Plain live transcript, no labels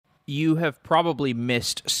you have probably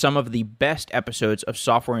missed some of the best episodes of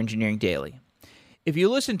Software Engineering Daily. If you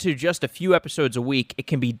listen to just a few episodes a week, it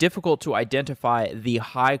can be difficult to identify the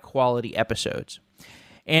high-quality episodes.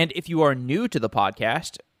 And if you are new to the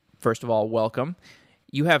podcast, first of all, welcome.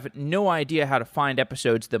 You have no idea how to find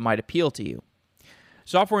episodes that might appeal to you.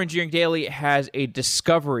 Software Engineering Daily has a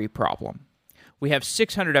discovery problem. We have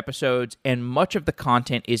 600 episodes, and much of the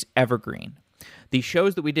content is evergreen. The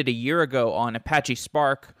shows that we did a year ago on Apache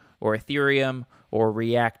Spark, or Ethereum, or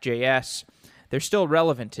React.js, they're still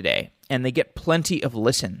relevant today, and they get plenty of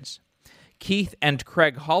listens. Keith and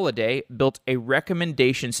Craig Holliday built a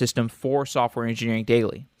recommendation system for Software Engineering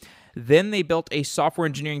Daily. Then they built a Software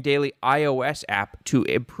Engineering Daily iOS app to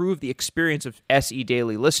improve the experience of SE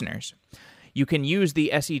Daily listeners. You can use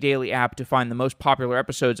the SE Daily app to find the most popular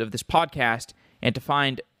episodes of this podcast and to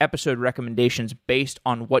find episode recommendations based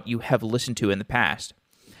on what you have listened to in the past.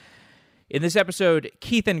 In this episode,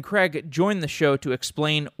 Keith and Craig joined the show to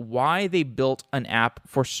explain why they built an app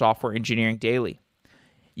for Software Engineering Daily.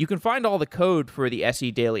 You can find all the code for the SE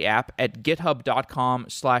Daily app at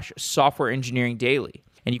github.com/softwareengineeringdaily.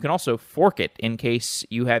 And you can also fork it in case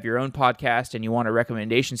you have your own podcast and you want a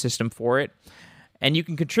recommendation system for it. And you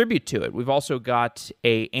can contribute to it. We've also got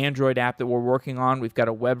an Android app that we're working on. We've got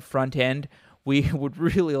a web front end. We would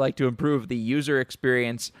really like to improve the user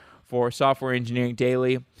experience for Software Engineering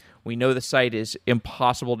Daily. We know the site is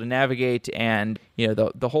impossible to navigate, and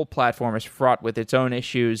the whole platform is fraught with its own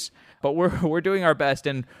issues. But we're doing our best,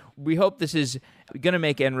 and we hope this is going to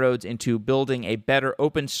make inroads into building a better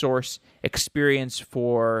open source experience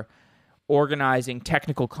for organizing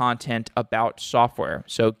technical content about software.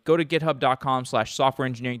 So go to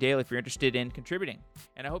github.com/softwareengineeringdaily if you're interested in contributing.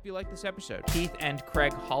 And I hope you like this episode. Keith and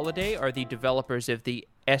Craig Holliday are the developers of the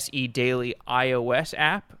SE Daily iOS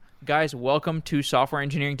app. Guys, welcome to Software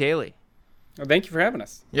Engineering Daily. Well, thank you for having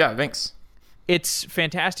us. Yeah, thanks. It's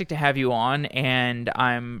fantastic to have you on, and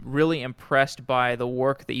I'm really impressed by the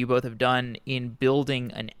work that you both have done in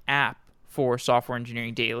building an app for Software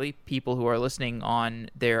Engineering Daily. People who are listening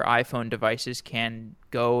on their iPhone devices can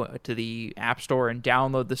go to the App Store and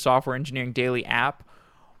download the Software Engineering Daily app.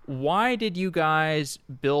 Why did you guys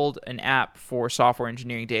build an app for Software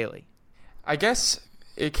Engineering Daily? I guess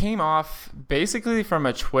it came off basically from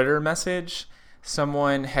a Twitter message.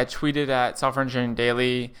 Someone had tweeted at Software Engineering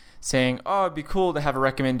Daily saying, oh, it'd be cool to have a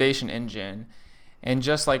recommendation engine. And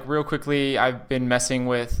just like real quickly, I've been messing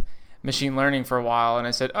with machine learning for a while, and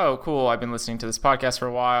I said, oh, cool, I've been listening to this podcast for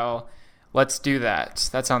a while. Let's do that.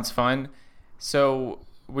 That sounds fun. So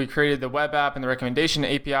we created the web app and the recommendation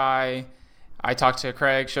API. I talked to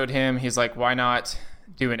Craig, showed him. He's like, why not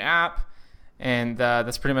do an app? And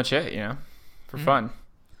that's pretty much it, for fun.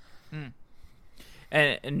 Mm.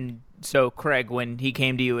 And so Craig, when he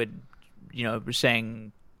came to you and was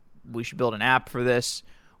saying we should build an app for this,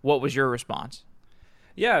 what was your response?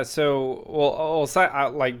 Yeah, so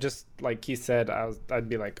just like Keith said, I'd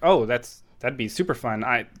be like, oh, that'd be super fun.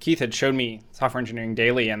 Keith had showed me Software Engineering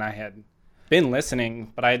Daily, and I had been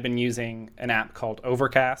listening, but I had been using an app called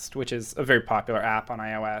Overcast, which is a very popular app on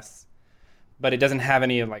iOS, but it doesn't have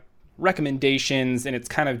any like recommendations, and it's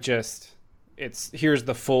kind of just here's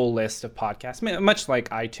the full list of podcasts, much like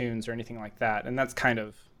iTunes or anything like that, and that's kind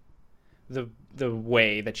of the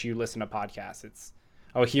way that you listen to podcasts. It's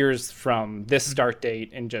here's from this start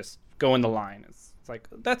date and just go in the line. It's like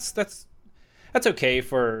that's okay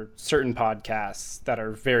for certain podcasts that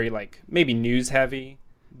are very like maybe news heavy,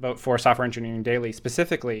 but for Software Engineering Daily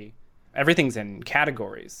specifically, everything's in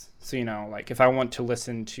categories. So like if I want to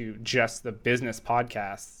listen to just the business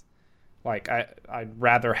podcasts, like I'd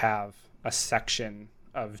rather have a section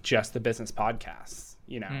of just the business podcasts,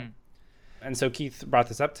 And so Keith brought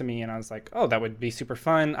this up to me, and I was like, oh, that would be super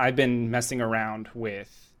fun. I've been messing around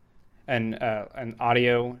with an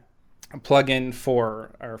audio plugin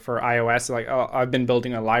for iOS. Like, I've been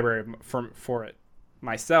building a library for it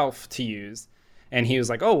myself to use. And he was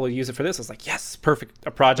like, oh, we'll use it for this. I was like, yes, perfect.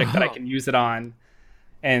 A project that I can use it on.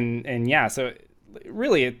 And yeah, so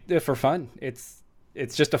really for fun. It's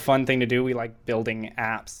just a fun thing to do. We like building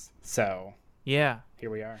apps. So yeah,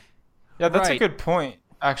 here we are. Yeah, that's a good point,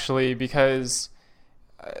 actually, because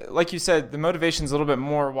like you said, the motivation's a little bit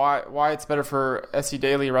more why it's better for SE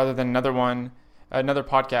Daily rather than another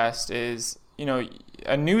podcast is,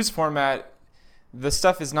 a news format, the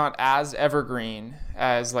stuff is not as evergreen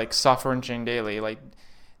as like Software Engineering Daily. Like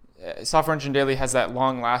Software Engineering Daily has that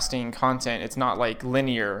long-lasting content. It's not like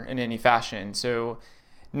linear in any fashion. So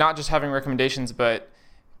not just having recommendations, but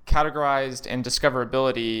categorized and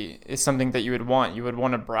discoverability is something that you would want. You would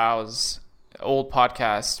want to browse old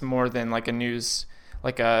podcasts more than like a news,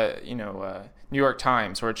 like a New York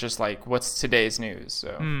Times, where it's just like, what's today's news?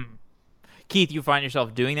 So, Keith, you find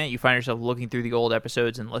yourself doing that? You find yourself looking through the old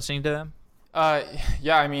episodes and listening to them?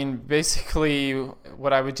 yeah, I mean, basically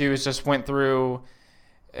what I would do is just went through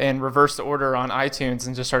and reversed the order on iTunes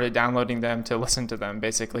and just started downloading them to listen to them,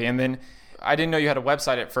 basically. And then I didn't know you had a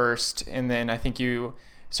website at first, and then I think you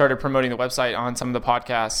started promoting the website on some of the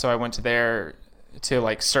podcasts, so I went to there to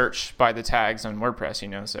like search by the tags on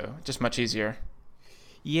WordPress, so just much easier.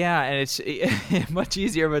 Yeah, and it's much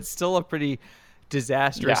easier, but still a pretty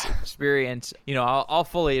disastrous experience. I'll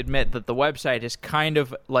fully admit that the website is kind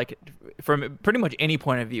of like, from pretty much any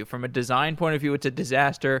point of view, from a design point of view, it's a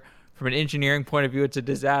disaster. From an engineering point of view, it's a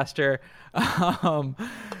disaster.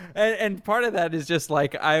 And part of that is just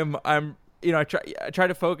like I try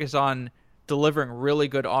to focus on delivering really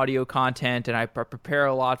good audio content, and I prepare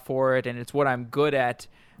a lot for it, and it's what I'm good at.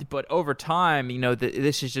 But over time,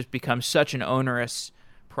 this has just become such an onerous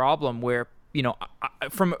problem where,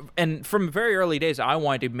 from very early days, I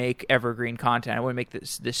wanted to make evergreen content. I want to make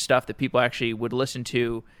this stuff that people actually would listen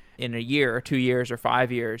to in a year or 2 years or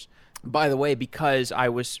 5 years. By the way, because I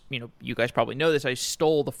was, you guys probably know this, I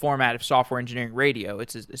stole the format of Software Engineering Radio.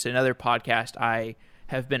 It's another podcast I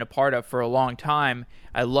have been a part of for a long time.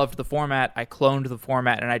 I loved the format. I cloned the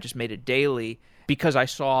format, and I just made it daily because I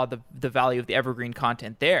saw the value of the evergreen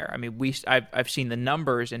content there. I mean, I've seen the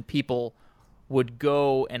numbers, and people would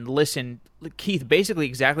go and listen. Keith, basically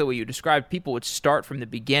exactly what you described. People would start from the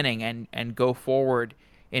beginning and go forward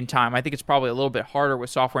in time. I think it's probably a little bit harder with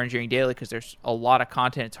Software Engineering Daily because there's a lot of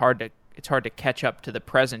content. It's hard to catch up to the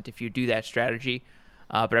present if you do that strategy,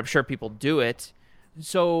 but I'm sure people do it.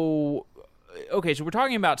 So we're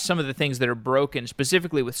talking about some of the things that are broken,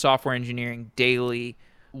 specifically with Software Engineering Daily.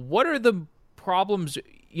 What are the problems,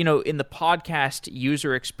 in the podcast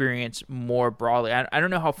user experience more broadly? I don't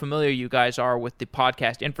know how familiar you guys are with the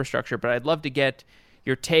podcast infrastructure, but I'd love to get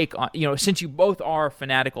your take on, since you both are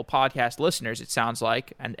fanatical podcast listeners, it sounds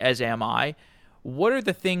like, and as am I, what are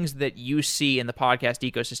the things that you see in the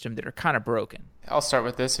podcast ecosystem that are kind of broken? I'll start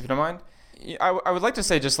with this, if you don't mind. I would like to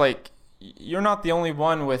say, just like, you're not the only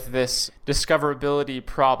one with this discoverability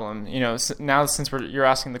problem. Now since you're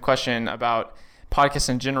asking the question about podcasts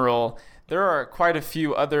in general, there are quite a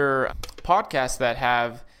few other podcasts that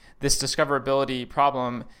have this discoverability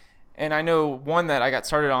problem. And I know one that I got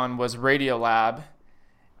started on was Radiolab,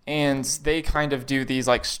 and they kind of do these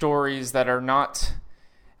like stories that are not,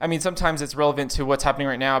 I mean, sometimes it's relevant to what's happening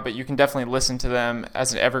right now, but you can definitely listen to them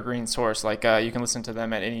as an evergreen source. Like you can listen to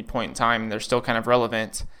them at any point in time, and they're still kind of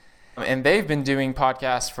relevant. And they've been doing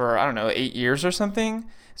podcasts for, 8 years or something.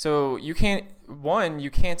 So you can't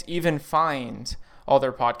even find all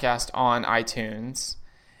their podcasts on iTunes.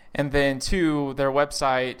 And then 2, their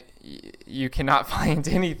website, you cannot find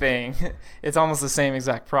anything. It's almost the same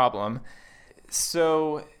exact problem.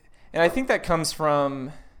 So, and I think that comes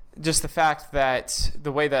from just the fact that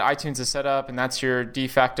the way that iTunes is set up, and that's your de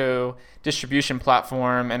facto distribution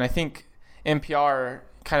platform. And I think NPR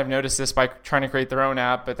kind of noticed this by trying to create their own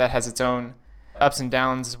app, but that has its own ups and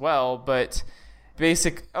downs as well. But one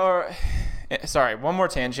more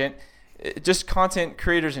tangent. Just content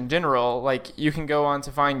creators in general, like you can go on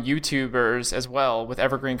to find YouTubers as well with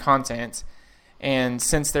evergreen content. And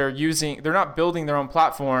since they're not building their own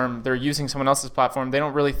platform, they're using someone else's platform, they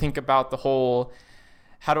don't really think about the whole,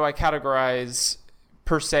 how do I categorize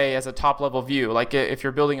per se as a top level view? Like if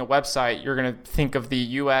you're building a website, you're going to think of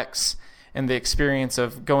the UX and the experience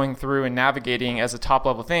of going through and navigating as a top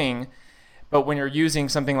level thing. But when you're using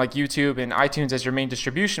something like YouTube and iTunes as your main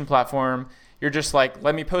distribution platform, you're just like,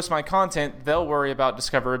 let me post my content. They'll worry about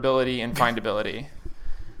discoverability and findability.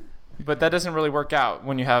 But that doesn't really work out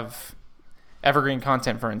when you have evergreen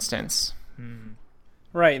content, for instance.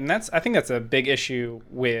 Right, and I think that's a big issue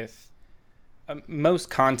with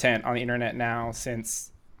most content on the internet now,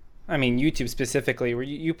 since, YouTube specifically, where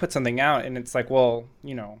you put something out and it's like, well,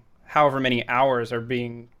 however many hours of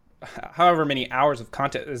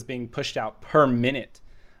content is being pushed out per minute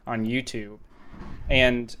on YouTube.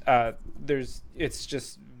 And it's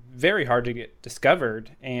just very hard to get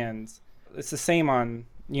discovered, and it's the same on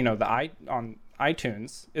on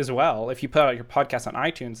iTunes as well. If you put out your podcast on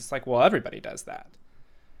iTunes, it's like, well, everybody does that.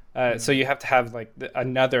 So you have to have like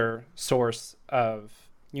another source of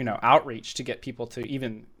outreach to get people to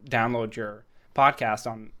even download your podcast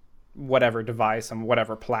on whatever device, on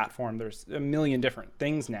whatever platform. There's a million different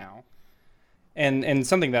things now, and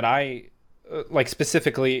something that I like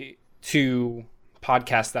specifically to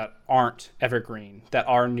podcasts that aren't evergreen, that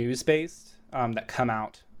are news-based, that come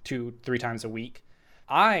out 2-3 times a week.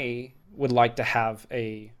 I would like to have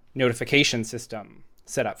a notification system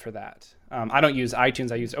set up for that. I don't use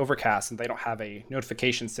iTunes. I use Overcast, and they don't have a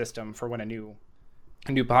notification system for when a new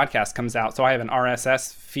podcast comes out. So I have an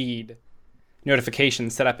RSS feed notification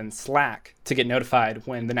set up in Slack to get notified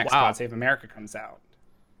when the next Pod Save America comes out.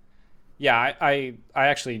 Yeah, I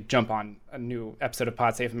actually jump on a new episode of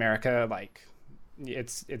Pod Save America. Like,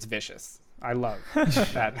 it's vicious. I love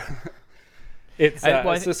that. It's I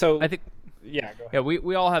think yeah, go ahead. yeah,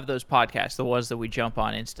 we all have those podcasts, the ones that we jump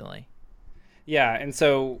on instantly. Yeah, and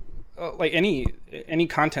so like any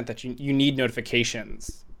content that you need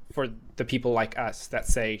notifications for the people like us that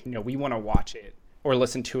say, we want to watch it or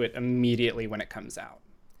listen to it immediately when it comes out.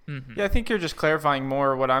 Mm-hmm. Yeah, I think you're just clarifying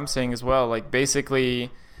more what I'm saying as well. Like,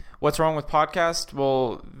 basically, what's wrong with podcast?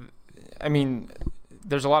 Well, I mean,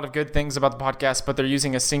 there's a lot of good things about the podcast, but they're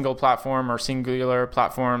using a single platform or singular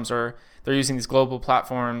platforms, or they're using these global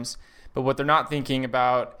platforms. But what they're not thinking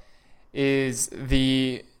about is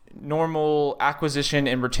the normal acquisition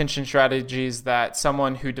and retention strategies that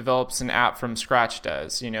someone who develops an app from scratch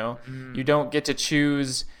does. You don't get to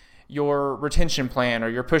choose your retention plan or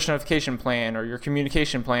your push notification plan or your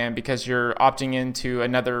communication plan because you're opting into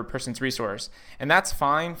another person's resource. And that's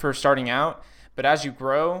fine for starting out. But as you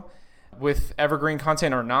grow with evergreen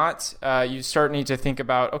content or not, you start need to think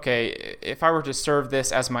about, okay, if I were to serve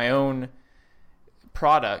this as my own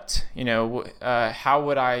product, how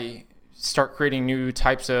would I start creating new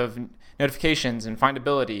types of notifications and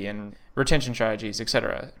findability and retention strategies,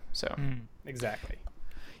 etc. So Exactly.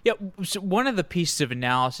 Yeah, so one of the pieces of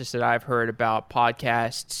analysis that I've heard about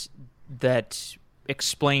podcasts that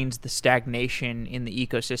explains the stagnation in the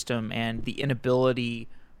ecosystem and the inability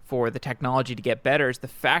for the technology to get better is the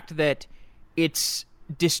fact that it's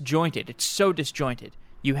disjointed. It's so disjointed.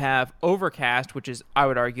 You have Overcast, which is, I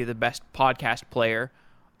would argue, the best podcast player,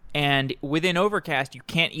 and within Overcast, you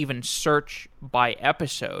can't even search by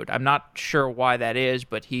episode. I'm not sure why that is,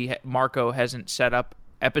 but Marco hasn't set up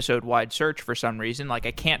episode-wide search for some reason. Like,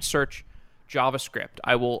 I can't search JavaScript.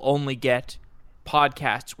 I will only get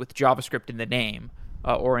podcasts with JavaScript in the name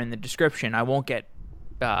or in the description. I won't get,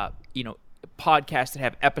 podcasts that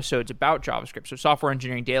have episodes about JavaScript. So Software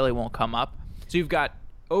Engineering Daily won't come up. So you've got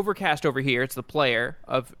Overcast over here. It's the player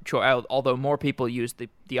of choice, although more people use the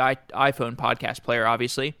iPhone podcast player,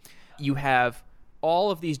 obviously. You have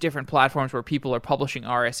all of these different platforms where people are publishing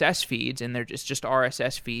RSS feeds, and they're just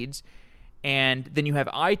RSS feeds. And then you have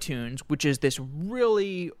iTunes, which is this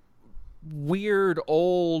really weird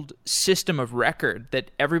old system of record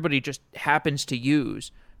that everybody just happens to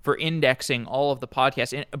use for indexing all of the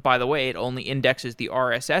podcasts. And by the way, it only indexes the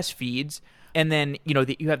RSS feeds. And then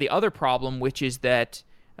you have the other problem, which is that,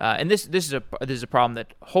 and this is a problem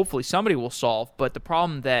that hopefully somebody will solve. But the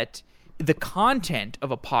problem that the content of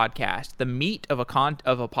a podcast, the meat of a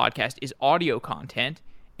podcast, is audio content.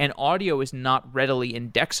 And audio is not readily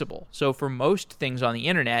indexable. So for most things on the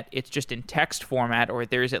internet, it's just in text format, or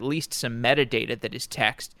there's at least some metadata that is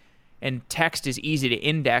text. And text is easy to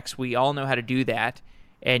index. We all know how to do that.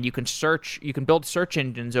 And you can build search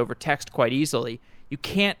engines over text quite easily. You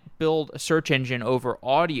can't build a search engine over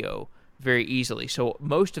audio very easily. So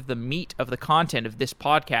most of the meat of the content of this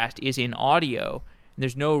podcast is in audio. And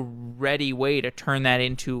there's no ready way to turn that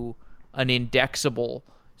into an indexable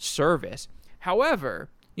service. However,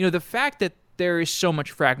 the fact that there is so much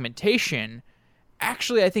fragmentation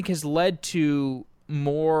actually, I think, has led to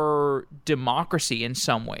more democracy in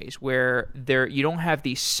some ways, where you don't have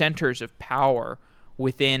these centers of power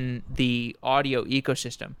within the audio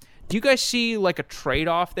ecosystem. Do you guys see like a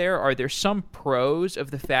trade-off there? Are there some pros of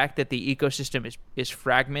the fact that the ecosystem is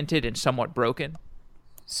fragmented and somewhat broken?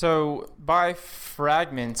 So by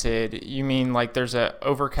fragmented, you mean like there's a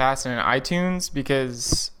Overcast and an iTunes?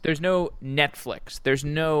 Because there's no Netflix, there's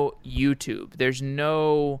no YouTube, there's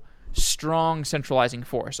no strong centralizing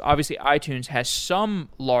force. Obviously, iTunes has some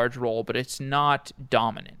large role, but it's not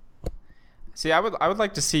dominant. See, I would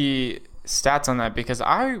like to see stats on that, because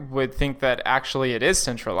I would think that actually it is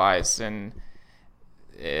centralized and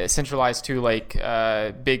centralized to like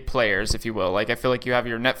big players, if you will. Like, I feel like you have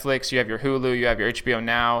your Netflix, you have your Hulu, you have your HBO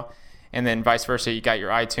Now, and then vice versa, you got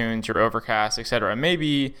your iTunes, your Overcast, etc.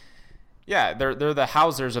 Maybe, yeah, they're the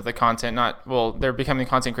housers of the content. They're becoming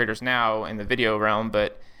content creators now in the video realm,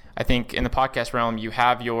 but I think in the podcast realm, you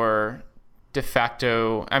have your de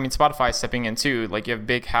facto. I mean, Spotify stepping in too. Like, you have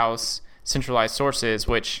big house centralized sources,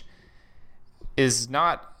 which is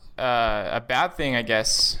not a bad thing, I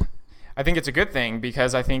guess. I think it's a good thing,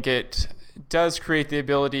 because I think it does create the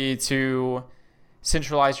ability to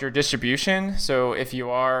centralize your distribution. So if you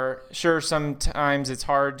are, sure, sometimes it's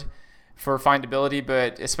hard for findability,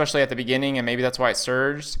 but especially at the beginning, and maybe that's why it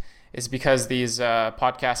surged, is because these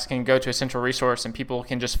podcasts can go to a central resource and people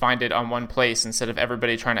can just find it on one place instead of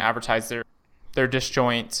everybody trying to advertise their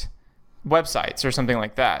disjoint websites or something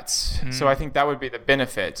like that. So I think that would be the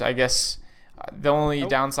benefit. I guess the only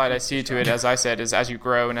downside I see to it, as I said, is as you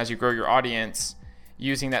grow and as you grow your audience,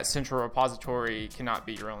 using that central repository cannot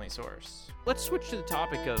be your only source. Let's switch to the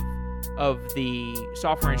topic of the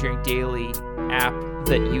Software Engineering Daily app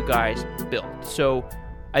that you guys built. So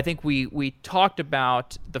I think we talked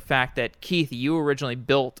about the fact that, Keith, you originally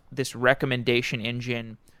built this recommendation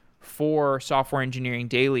engine for Software Engineering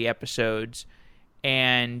Daily episodes,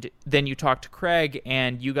 and then you talked to Craig,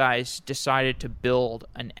 and you guys decided to build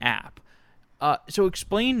an app. So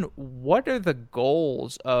explain, what are the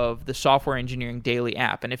goals of the Software Engineering Daily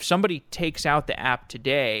app? And if somebody takes out the app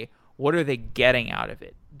today, what are they getting out of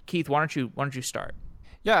it? Keith, why don't you start?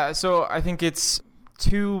 Yeah, so I think it's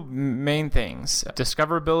two main things.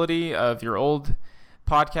 Discoverability of your old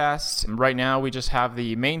podcast. Right now, we just have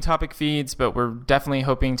the main topic feeds, but we're definitely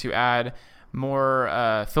hoping to add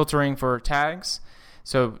more filtering for tags.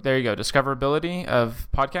 So there you go, discoverability of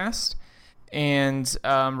podcast. And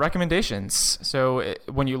recommendations. So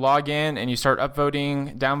when you log in and you start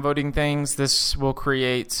upvoting, downvoting things, this will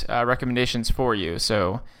create recommendations for you.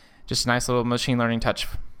 So just a nice little machine learning touch.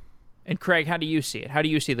 And Craig, how do you see it? How do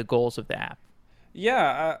you see the goals of the app?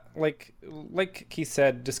 Yeah, like Keith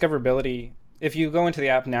said, discoverability. If you go into the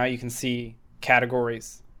app now, you can see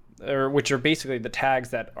categories, which are basically the tags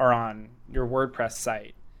that are on your WordPress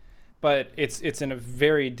site. But it's in a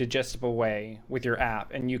very digestible way with your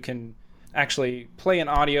app, and you can actually play an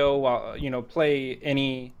audio while play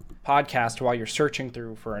any podcast while you're searching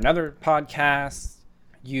through for another podcast.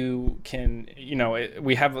 You can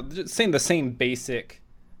we have the same basic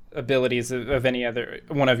abilities of any other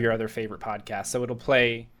one of your other favorite podcasts. So it'll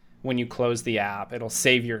play when you close the app. It'll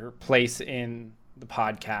save your place in the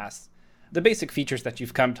podcast. The basic features that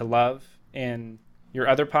you've come to love in your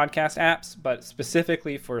other podcast apps, but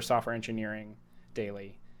specifically for Software Engineering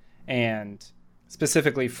Daily, and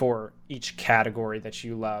specifically for each category that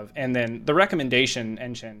you love. And then the recommendation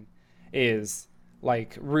engine is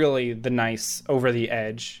like really the nice over the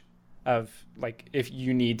edge of like if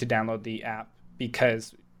you need to download the app,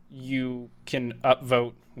 because you can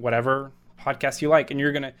upvote whatever podcast you like. And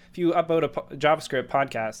if you upvote a JavaScript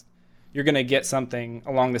podcast, you're going to get something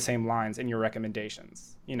along the same lines in your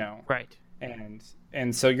recommendations, Right.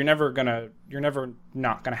 And so you're never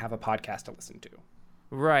not going to have a podcast to listen to.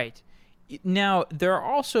 Right. Now,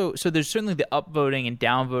 there's certainly the upvoting and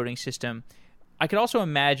downvoting system. I could also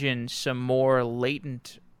imagine some more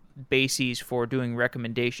latent bases for doing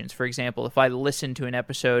recommendations. For example, if I listen to an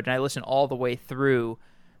episode and I listen all the way through,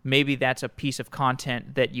 maybe that's a piece of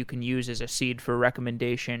content that you can use as a seed for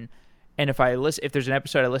recommendation. And if there's an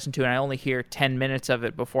episode I listen to and I only hear 10 minutes of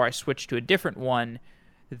it before I switch to a different one,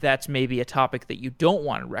 that's maybe a topic that you don't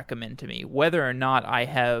want to recommend to me, whether or not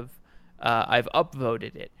I've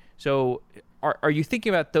upvoted it. So are you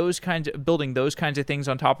thinking about building those kinds of things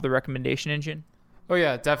on top of the recommendation engine? Oh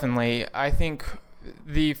yeah, definitely. I think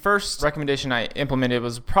the first recommendation I implemented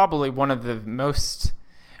was probably one of the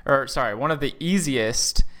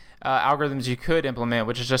easiest algorithms you could implement,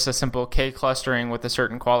 which is just a simple K clustering with a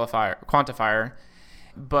certain quantifier.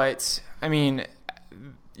 But I mean,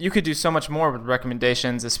 you could do so much more with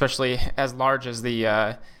recommendations, especially as large as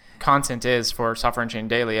the content is for Software Engineering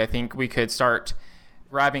Daily. I think we could start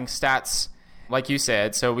grabbing stats, like you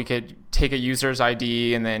said. So we could take a user's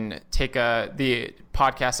ID and then take the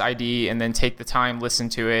podcast ID and then take the time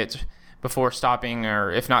listened to it before stopping,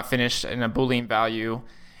 or if not finished, in a Boolean value,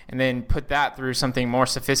 and then put that through something more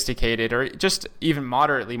sophisticated, or just even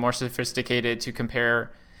moderately more sophisticated, to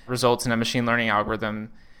compare results in a machine learning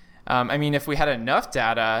algorithm. I mean, if we had enough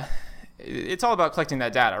data, it's all about collecting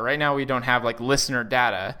that data. Right now we don't have like listener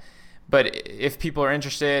data, but if people are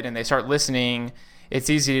interested and they start listening, it's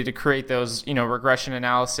easy to create those, regression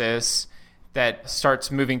analysis that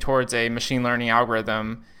starts moving towards a machine learning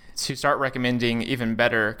algorithm to start recommending even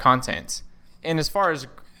better content. And as far as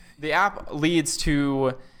the app leads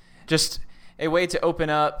to just a way to open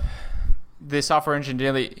up the Software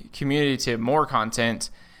Engineering Daily community to more content,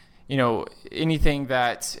 anything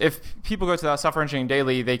that if people go to the Software Engineering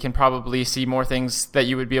Daily, they can probably see more things that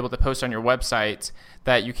you would be able to post on your website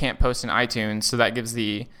that you can't post in iTunes. So that gives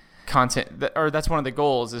the content, that's one of the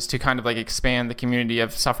goals, is to kind of like expand the community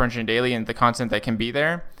of Software Engineering Daily and the content that can be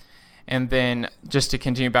there. And then just to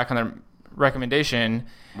continue back on the recommendation,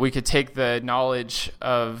 we could take the knowledge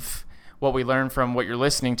of what we learn from what you're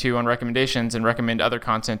listening to on recommendations and recommend other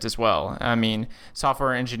content as well. I mean,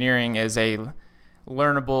 software engineering is a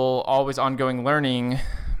learnable, always ongoing learning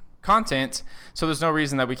content. So there's no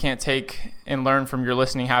reason that we can't take and learn from your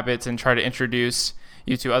listening habits and try to introduce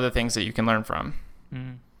you to other things that you can learn from.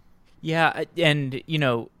 Yeah, and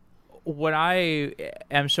what I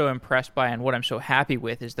am so impressed by and what I'm so happy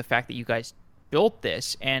with is the fact that you guys built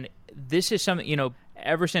this, and this is something,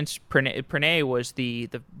 ever since Pranay was the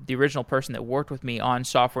original person that worked with me on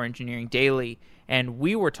Software Engineering Daily, and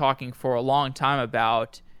we were talking for a long time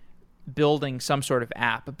about building some sort of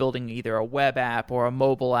app, building either a web app or a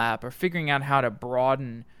mobile app, or figuring out how to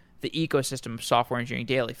broaden the ecosystem of Software Engineering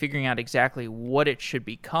Daily, figuring out exactly what it should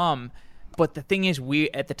become. But the thing is,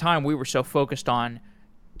 at the time we were so focused on,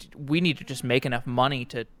 we need to just make enough money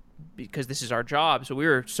because this is our job. So we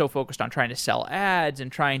were so focused on trying to sell ads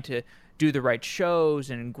and trying to do the right shows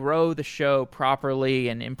and grow the show properly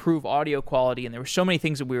and improve audio quality. And there were so many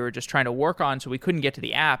things that we were just trying to work on, so we couldn't get to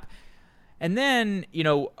the app. And then,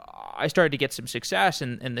 I started to get some success,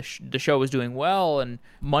 and the show was doing well, and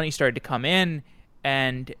money started to come in.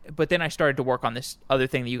 But then I started to work on this other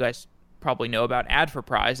thing that you guys probably know about,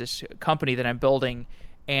 Adforprize, this company that I'm building.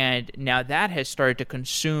 And now that has started to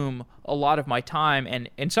consume a lot of my time. And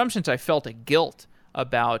in some sense, I felt a guilt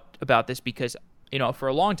about this because, for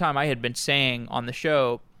a long time I had been saying on the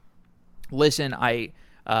show, listen,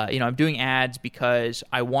 I'm doing ads because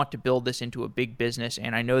I want to build this into a big business,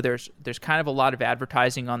 and I know there's kind of a lot of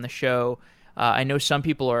advertising on the show. I know some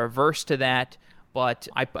people are averse to that, but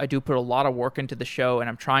I do put a lot of work into the show, and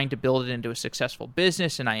I'm trying to build it into a successful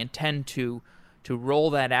business, and I intend to roll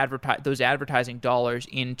those advertising dollars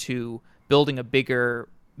into building a bigger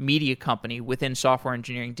media company within Software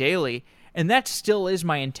Engineering Daily, and that still is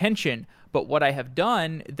my intention. But what I have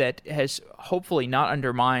done that has hopefully not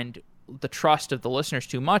undermined the trust of the listeners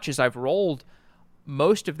too much is I've rolled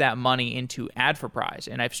most of that money into Adforprize,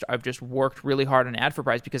 and I've just worked really hard on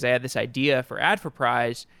Adforprize because I had this idea for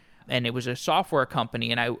Adforprize, and it was a software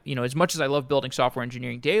company. And I, as much as I love building Software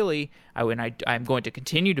Engineering Daily, I'm going to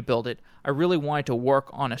continue to build it. I really wanted to work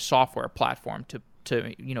on a software platform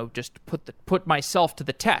to just put myself to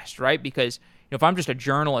the test, right? Because if I'm just a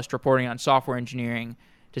journalist reporting on software engineering,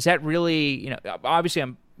 does that really, obviously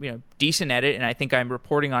I'm decent at it, and I think I'm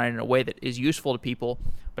reporting on it in a way that is useful to people,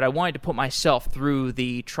 but I wanted to put myself through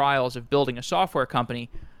the trials of building a software company.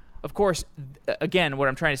 Of course, again, what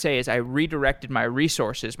I'm trying to say is I redirected my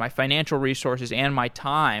resources, my financial resources, and my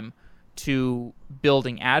time to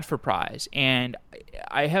building Adforprize, and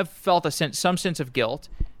I have felt some sense of guilt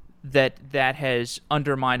that has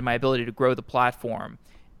undermined my ability to grow the platform.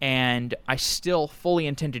 And I still fully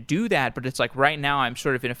intend to do that, but it's like right now I'm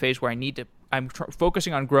sort of in a phase where I'm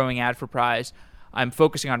focusing on growing Adforprize. I'm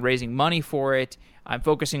focusing on raising money for it. I'm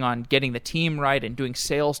focusing on getting the team right and doing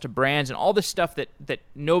sales to brands and all this stuff that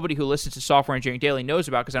nobody who listens to Software Engineering Daily knows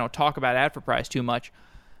about because I don't talk about Adforprize too much.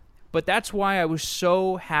 But that's why I was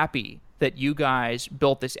so happy that you guys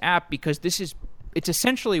built this app, because it's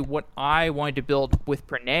essentially what I wanted to build with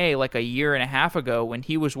Pranay like a year and a half ago when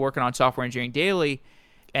he was working on Software Engineering Daily.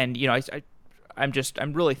 And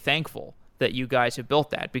I'm really thankful that you guys have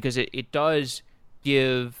built that, because it does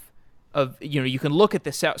give you can look at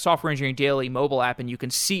the Software Engineering Daily mobile app and you can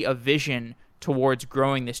see a vision towards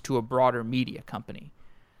growing this to a broader media company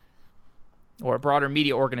or a broader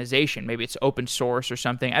media organization. Maybe it's open source or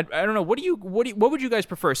something. I don't know. What would you guys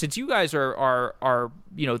prefer? Since you guys are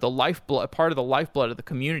the lifeblood, part of the lifeblood of the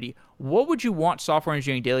community, what would you want Software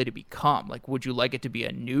Engineering Daily to become? Like, would you like it to be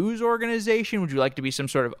a news organization? Would you like it to be some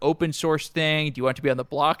sort of open source thing? Do you want it to be on the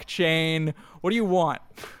blockchain? What do you want?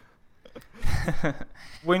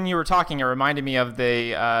 When you were talking, it reminded me of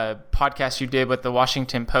the podcast you did with the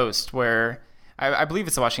Washington Post, where I believe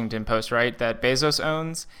it's the Washington Post, right, that Bezos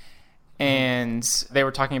owns. And they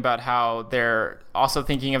were talking about how they're also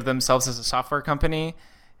thinking of themselves as a software company.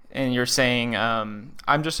 And you're saying,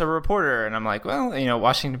 I'm just a reporter. And I'm like, well,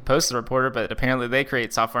 Washington Post is a reporter, but apparently they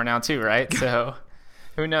create software now too, right? So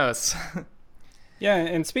who knows? Yeah,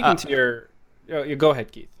 and speaking to your... go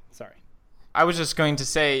ahead, Keith. Sorry. I was just going to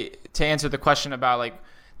say, to answer the question about like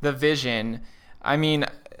the vision, I mean,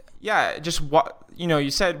 yeah, just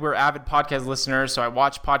you said we're avid podcast listeners, so I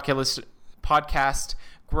watch podcast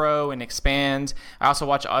grow and expand. I also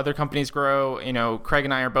watch other companies grow. Craig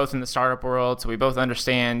and I are both in the startup world, so we both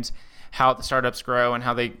understand how the startups grow and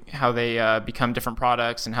how they become different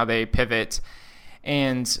products and how they pivot.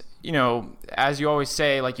 And as you always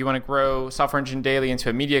say, like, you want to grow Software Engineering Daily into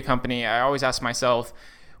a media company. I always ask myself,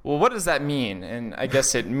 well, what does that mean? And I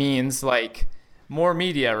guess it means like more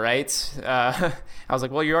media, right? I was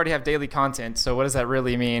like, well, you already have daily content, so what does that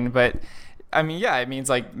really mean? But I mean, yeah, it means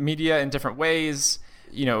like media in different ways.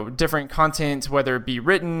 Different content, whether it be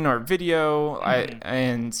written or video.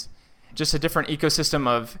 And just a different ecosystem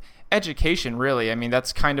of education, really. I mean,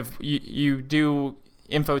 that's kind of, you do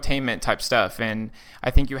infotainment type stuff, and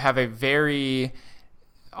I think you have a very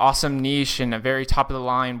awesome niche and a very top of the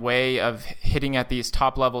line way of hitting at these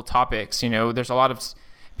top level topics. There's a lot of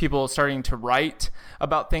people starting to write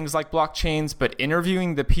about things like blockchains, but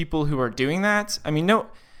interviewing the people who are doing that, I mean, no,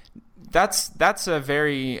 that's a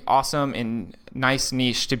very awesome and nice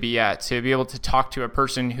niche to be at, to be able to talk to a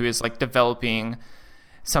person who is like developing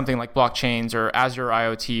something like blockchains or Azure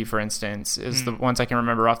IoT, for instance, is the ones I can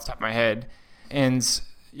remember off the top of my head. And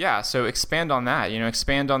yeah, so expand on that,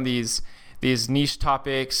 expand on these niche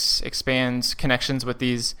topics, expand connections with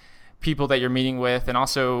these people that you're meeting with, and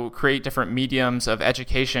also create different mediums of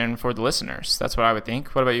education for the listeners. That's what I would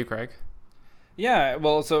think. What about you, Craig? Yeah,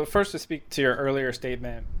 well, so first to speak to your earlier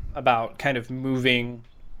statement about kind of moving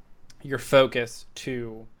your focus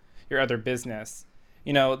to your other business,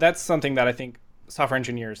 that's something that I think software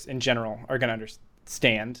engineers in general are going to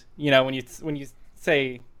understand. When you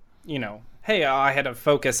say, hey, I had to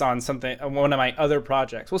focus on something, one of my other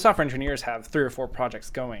projects. Well, software engineers have 3 or 4 projects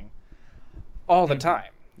going all the time,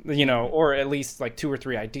 or at least like 2 or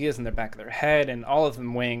 3 ideas in the back of their head, and all of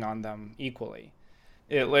them weighing on them equally.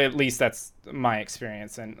 At least that's my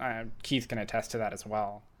experience, and Keith can attest to that as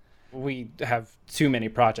well. We have too many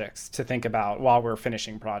projects to think about while we're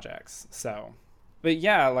finishing projects. So, but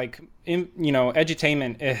yeah,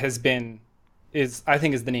 edutainment I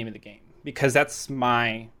think is the name of the game, because that's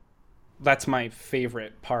my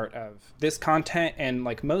favorite part of this content, and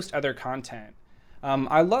like most other content.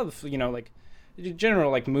 I love, general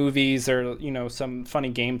like movies or, some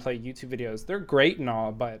funny gameplay YouTube videos. They're great and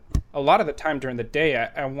all, but a lot of the time during the day,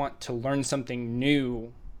 I want to learn something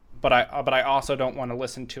new, but I also don't want to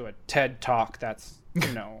listen to a TED talk that's,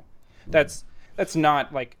 that's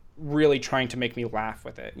not like really trying to make me laugh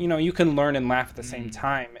with it. You can learn and laugh at the same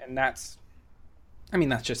time, and that's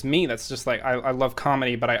just me. That's just like, I love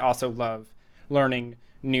comedy, but I also love learning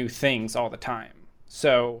new things all the time.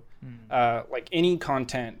 So, like any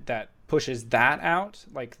content that pushes that out,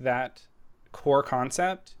 like that core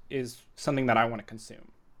concept, is something that I want to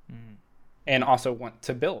consume and also want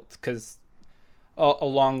to build, because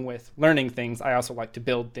along with learning things, I also like to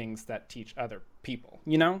build things that teach other people,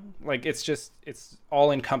 like it's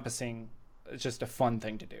all encompassing. It's just a fun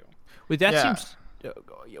thing to do. Well, that seems...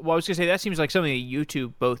 Well, I was going to say, that seems like something that you two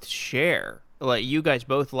both share. Like, you guys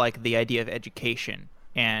both like the idea of education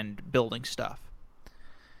and building stuff.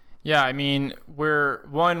 Yeah, I mean, we're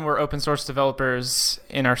open source developers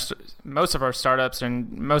in most of our startups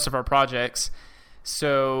and most of our projects.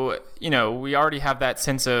 So, we already have that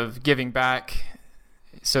sense of giving back.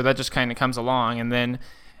 So that just kind of comes along. And then,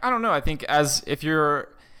 I don't know, I think if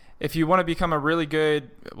you want to become a really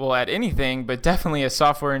good, at anything, but definitely a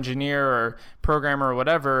software engineer or programmer or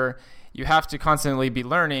whatever, you have to constantly be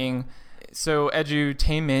learning. So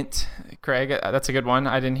edutainment, Craig, that's a good one.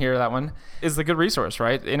 I didn't hear that one. Is the good resource,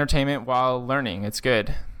 right? Entertainment while learning. It's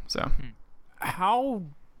good. So, how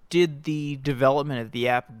did the development of the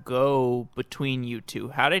app go between you two?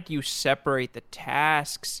 How did you separate the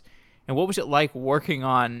tasks? And what was it like working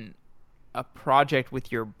on a project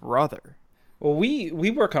with your brother? Well, we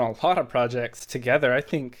work on a lot of projects together. I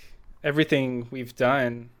think everything we've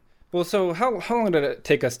done. Well, so how long did it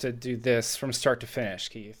take us to do this from start to finish,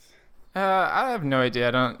 Keith? I have no idea.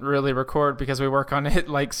 I don't really record because we work on it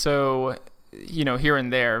here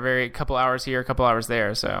and there, very couple hours here, a couple hours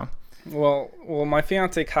there. So, well, my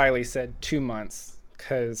fiance Kylie said 2 months,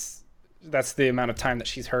 because that's the amount of time that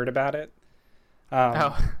she's heard about it.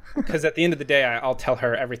 Because at the end of the day, I'll tell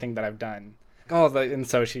her everything that I've done. And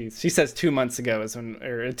so she says 2 months ago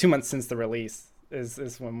or 2 months since the release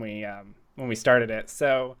is when we started it.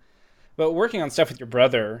 So, but working on stuff with your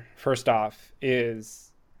brother, first off, it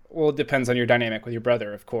depends on your dynamic with your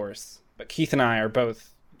brother, of course. But Keith and I are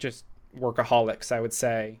both just workaholics, I would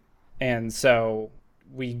say. And so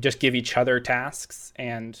we just give each other tasks,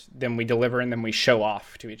 and then we deliver, and then we show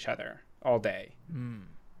off to each other all day.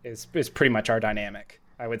 Is pretty much our dynamic,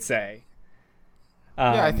 I would say.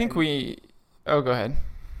 Yeah, I think Oh, go ahead.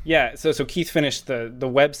 Yeah, so Keith finished the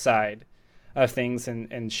web side of things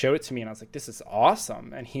and showed it to me, and I was like, this is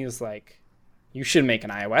awesome. And he was like, you should make an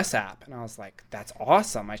iOS app. And I was like, that's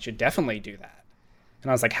awesome. I should definitely do that. And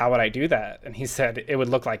I was like, how would I do that? And he said, it would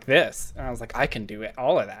look like this. And I was like, I can do it,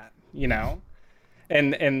 all of that,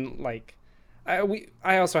 And like,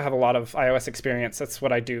 I also have a lot of iOS experience. That's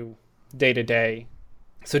what I do day to day.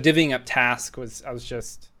 So divvying up tasks I was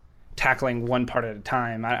just tackling one part at a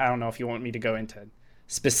time. I don't know if you want me to go into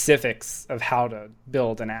specifics of how to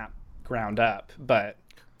build an app ground up, but...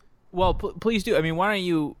 Well, please do. I mean, why don't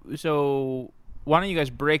you... So why don't you guys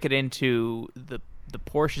break it into the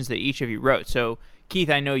portions that each of you wrote? So, Keith,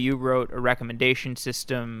 I know you wrote a recommendation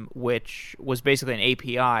system, which was basically an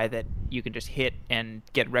API that you can just hit and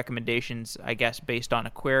get recommendations, I guess, based on a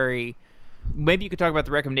query. Maybe you could talk about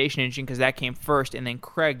the recommendation engine because that came first, and then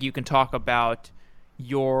Craig, you can talk about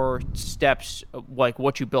your steps, like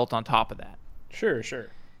what you built on top of that. Sure.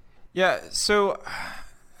 Yeah, so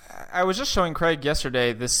I was just showing Craig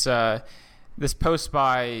yesterday this post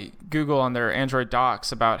by Google on their Android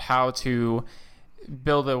docs about how to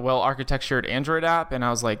build a well-architectured Android app, and I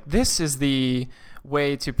was like, this is the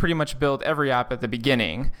way to pretty much build every app at the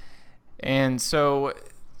beginning. And so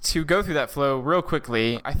to go through that flow real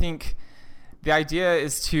quickly, I think the idea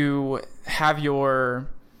is to have your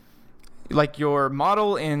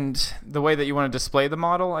model and the way that you want to display the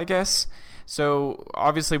model, I guess. So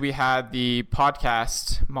obviously we had the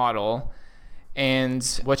podcast model, and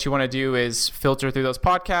what you want to do is filter through those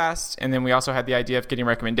podcasts. And then we also had the idea of getting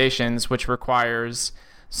recommendations, which requires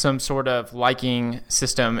some sort of liking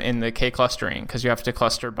system in the K clustering, because you have to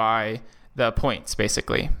cluster by the points,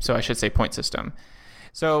 basically. So I should say point system.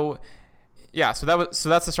 So yeah, so that's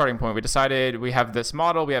the starting point. We decided we have this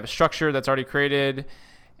model, we have a structure that's already created,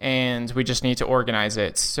 and we just need to organize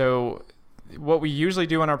it. So what we usually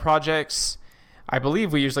do on our projects, I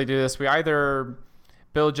believe we usually do this, we either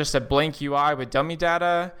build just a blank UI with dummy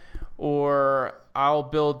data, or I'll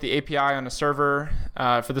build the API on a server.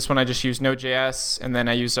 For this one, I just use Node.js, and then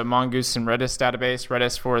I use a Mongoose and Redis database,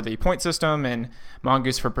 Redis for the point system and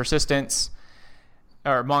Mongoose for persistence,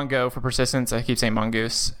 or Mongo for persistence. I keep saying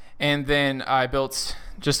Mongoose. And then I built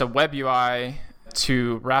just a web UI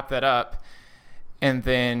to wrap that up. And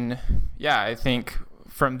then, yeah, I think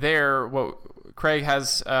from there, what Craig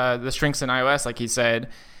has the strengths in iOS, like he said.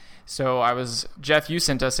 So Jeff, you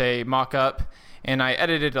sent us a mock-up, and I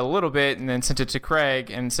edited it a little bit and then sent it to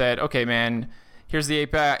Craig and said, okay, man, here's the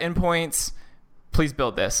API endpoints. Please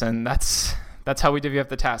build this. And that's how we divvy up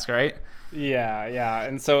the task, right? Yeah.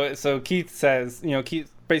 And so Keith says,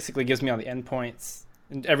 Keith basically gives me all the endpoints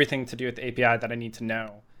and everything to do with the API that I need to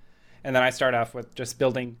know. And then I start off with just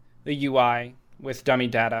building the UI with dummy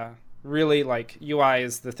data. Really, like, UI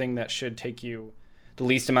is the thing that should take you the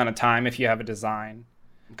least amount of time if you have a design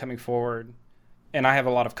coming forward. And I have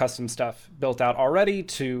a lot of custom stuff built out already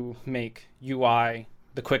to make UI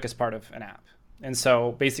the quickest part of an app. And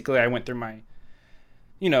so basically I went through my,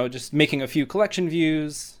 just making a few collection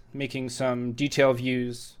views, making some detail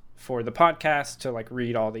views for the podcast to like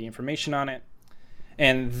read all the information on it.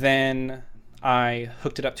 And then I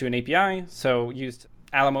hooked it up to an API. So used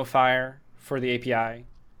AlamoFire for the API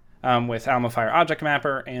with AlamoFire Object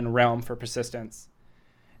Mapper and Realm for persistence.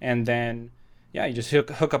 And then you just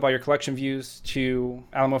hook up all your collection views to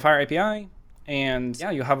AlamoFire API, and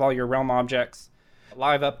you'll have all your Realm objects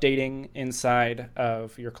live updating inside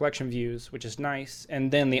of your collection views, which is nice. And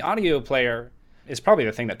then the audio player is probably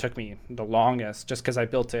the thing that took me the longest, just because I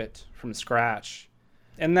built it from scratch.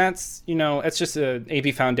 And that's, it's just an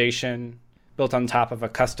AV foundation built on top of a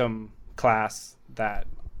custom class that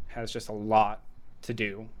has just a lot to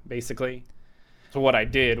do, basically. So what I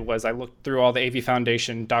did was I looked through all the AV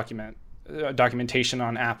foundation documentation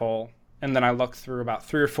on Apple, and then I looked through about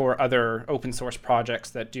 3 or 4 other open source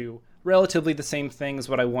projects that do relatively the same thing as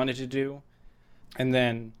what I wanted to do. And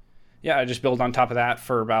then I just built on top of that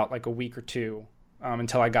for about like a week or two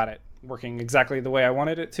until I got it working exactly the way I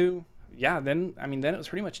wanted it to. Then it was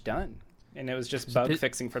pretty much done, and it was just bug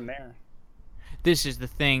fixing from there. This is the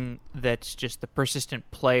thing that's just the persistent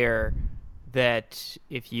player, that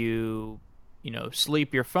if you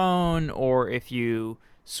sleep your phone, or if you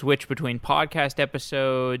switch between podcast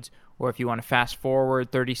episodes, or if you want to fast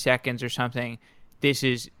forward 30 seconds or something, this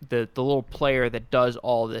is the little player that does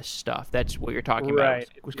all this stuff. That's what you're talking about.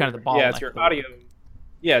 It was kind of the bottleneck. It's your audio.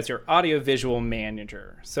 Yeah, it's your audio visual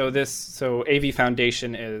manager. So AV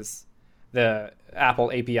Foundation is the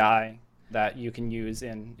Apple API that you can use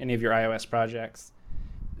in any of your iOS projects.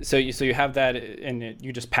 So you have that, and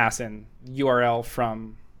you just pass in URL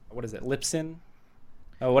from, what is it, Libsyn?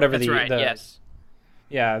 Whatever. That's right. Yes.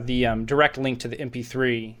 Yeah, the direct link to the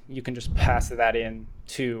MP3, you can just pass that in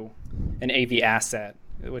to an AV asset,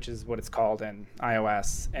 which is what it's called in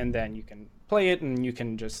iOS, and then you can play it, and you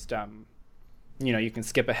can just, you can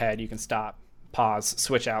skip ahead, you can stop, pause,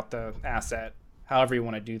 switch out the asset, however you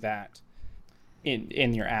want to do that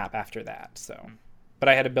in your app after that. So, but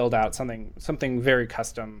I had to build out something very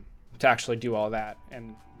custom to actually do all that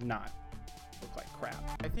and not look like crap.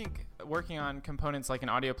 I think working on components like an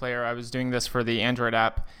audio player, I was doing this for the Android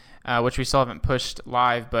app, which we still haven't pushed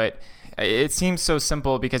live, but it seems so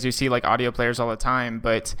simple because you see like audio players all the time.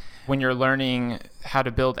 But when you're learning how to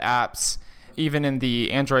build apps, Even in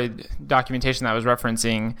the Android documentation that I was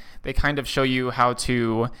referencing, they kind of show you how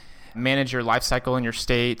to manage your lifecycle and your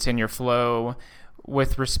state and your flow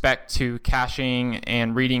with respect to caching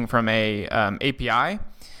and reading from a API.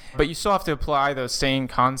 But you still have to apply those same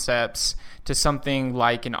concepts to something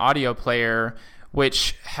like an audio player,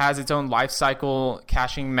 which has its own lifecycle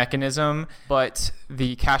caching mechanism, but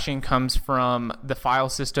the caching comes from the file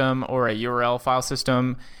system or a URL file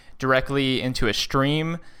system directly into a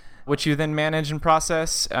stream, which you then manage and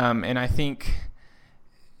process. And I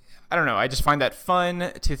don't know, I just find that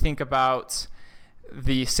fun to think about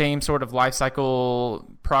the same sort of lifecycle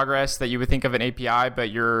progress that you would think of an API, but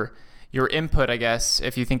your input, I guess,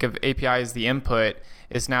 if you think of API as the input,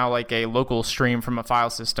 is now like a local stream from a file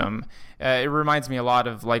system. It reminds me a lot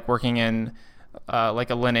of like working in like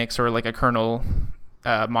a Linux or like a kernel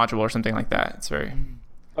module or something like that. It's very.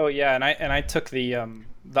 Oh yeah, and I took the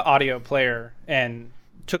audio player and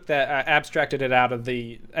took that, abstracted it out of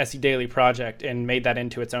the SE Daily project and made that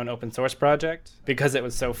into its own open source project because it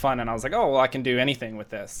was so fun. And I was like, oh well, I can do anything with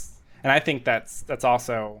this. And I think that's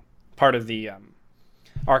also part of the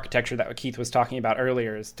architecture that Keith was talking about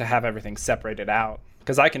earlier, is to have everything separated out,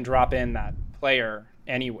 because I can drop in that player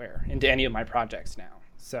anywhere into any of my projects now.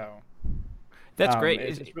 So that's great.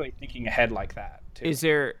 It's really thinking ahead like that too. Is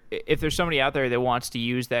there, if there's somebody out there that wants to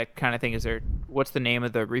use that kind of thing, what's the name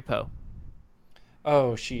of the repo?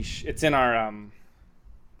 Oh sheesh, it's in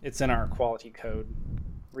our quality code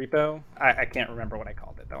repo. I can't remember what I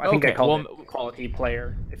called it though. I think I called it quality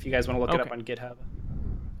player. If you guys want to look it up on GitHub.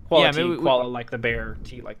 Quality, qual like the bear,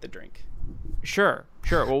 tea like the drink. Sure.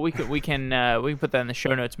 Well, we can put that in the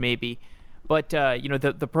show notes maybe, but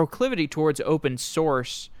the proclivity towards open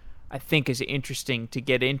source, I think, is interesting to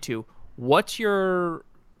get into. What's the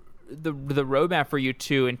roadmap for you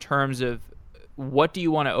two in terms of what do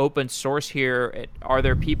you want to open source here? Are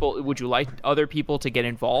there people? Would you like other people to get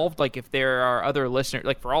involved? Like if there are other listeners,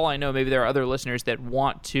 like for all I know, maybe there are other listeners that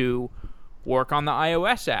want to work on the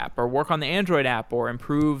iOS app or work on the Android app or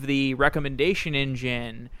improve the recommendation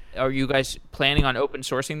engine. Are you guys planning on open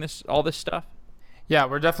sourcing all this stuff? Yeah,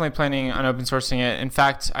 we're definitely planning on open sourcing it. In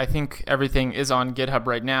fact, I think everything is on GitHub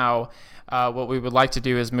right now. What we would like to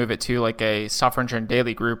do is move it to like a Software Engineering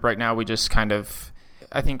Daily group. Right now, we just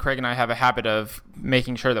I think Craig and I have a habit of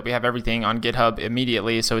making sure that we have everything on GitHub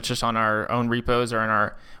immediately. So it's just on our own repos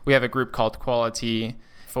or we have a group called Quality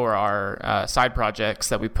for our side projects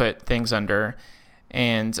that we put things under.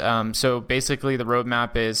 And so basically the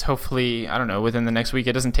roadmap is hopefully, I don't know, within the next week,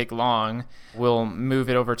 it doesn't take long, we'll move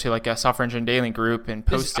it over to like a Software Engineering Daily group and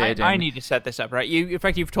post it. I need to set this up, right? In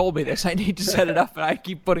fact, you've told me this. I need to set it up, and I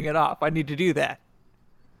keep putting it off. I need to do that.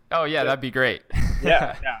 Oh, yeah, that'd be great.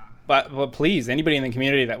 Yeah. But please, anybody in the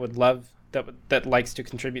community that would love, that likes to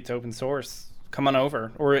contribute to open source, come on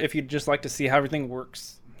over. Or if you'd just like to see how everything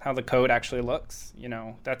works, how the code actually looks,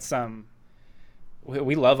 that's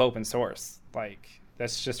we love open source. Like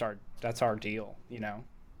that's our deal,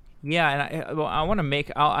 Yeah, and I want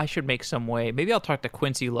to I should make some way. Maybe I'll talk to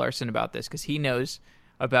Quincy Larson about this because he knows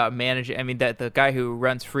about managing. I mean, that the guy who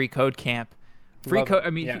runs Free Code Camp,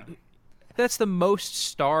 that's the most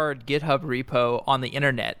starred GitHub repo on the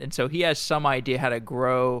internet, and so he has some idea how to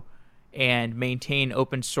grow and maintain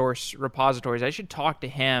open source repositories. I should talk to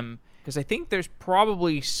him because I think there's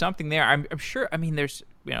probably something there. I'm sure. I mean, there's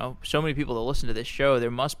so many people that listen to this show.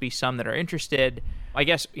 There must be some that are interested. I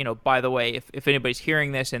guess by the way, if anybody's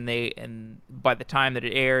hearing this and by the time that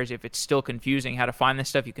it airs, if it's still confusing how to find this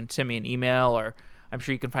stuff, you can send me an email, or I'm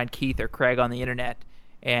sure you can find Keith or Craig on the internet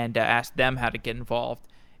and ask them how to get involved.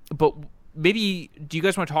 But maybe, do you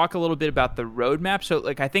guys want to talk a little bit about the roadmap? So,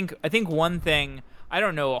 like, I think one thing, I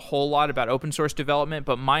don't know a whole lot about open source development,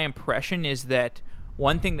 but my impression is that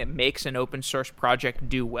one thing that makes an open source project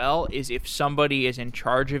do well is if somebody is in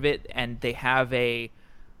charge of it and they have a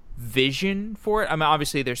vision for it. I mean,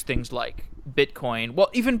 obviously there's things like Bitcoin. Well,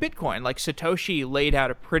 even Bitcoin, like Satoshi laid out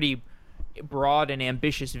a pretty broad and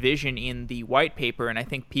ambitious vision in the white paper, and I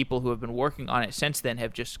think people who have been working on it since then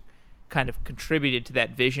have just kind of contributed to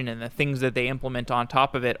that vision, and the things that they implement on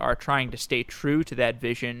top of it are trying to stay true to that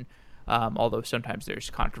vision, although sometimes there's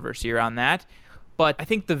controversy around that. But I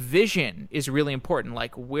think the vision is really important,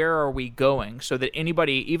 like where are we going, so that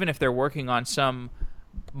anybody, even if they're working on some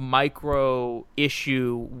micro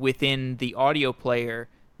issue within the audio player,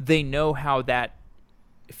 they know how that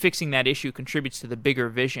fixing that issue contributes to the bigger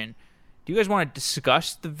vision. Do you guys want to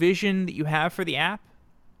discuss the vision that you have for the app?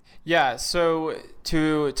 Yeah, so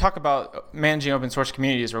to talk about managing open source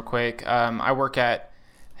communities real quick, I work at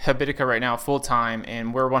Habitica right now full-time,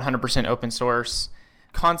 and we're 100% open source,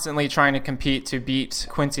 constantly trying to compete to beat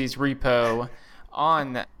Quincy's repo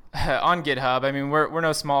on on GitHub. I mean, we're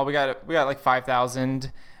no small. We got like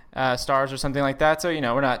 5,000 stars or something like that. So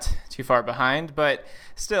we're not too far behind. But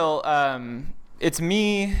still, it's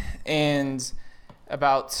me and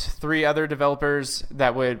about 3 other developers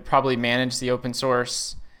that would probably manage the open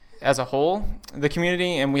source as a whole, the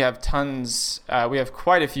community, and we have tons. We have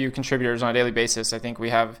quite a few contributors on a daily basis. I think we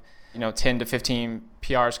have 10 to 15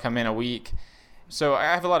 PRs come in a week. So I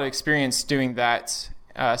have a lot of experience doing that.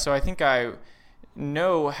 So I think I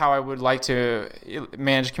know how I would like to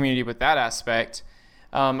manage a community with that aspect.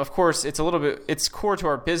 Of course, it's core to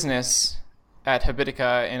our business at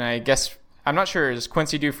Habitica, and I guess I'm not sure, does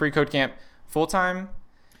Quincy do Free Code Camp full time?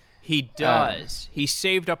 He does. He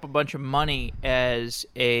saved up a bunch of money as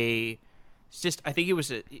I think he was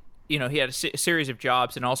he had a series of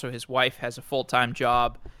jobs, and also his wife has a full-time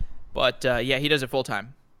job. But he does it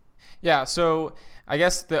full-time. Yeah, so I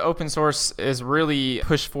guess the open source is really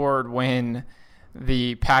pushed forward when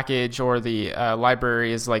the package or the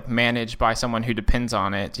library is like managed by someone who depends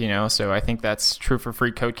on it, So I think that's true for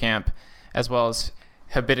Free Code Camp as well as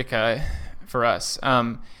Habitica for us.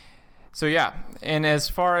 So yeah, and as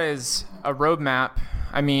far as a roadmap,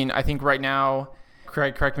 I mean, I think right now,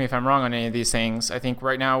 correct me if I'm wrong on any of these things, I think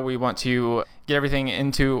right now we want to get everything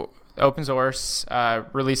into open source,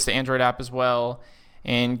 release the Android app as well,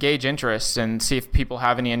 and gauge interest and see if people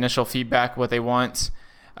have any initial feedback, what they want.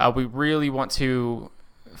 We really want to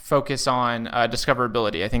focus on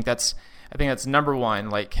discoverability. I think that's number one.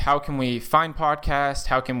 Like, how can we find podcasts?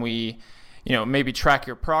 How can we maybe track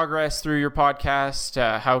your progress through your podcast?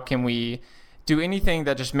 How can we do anything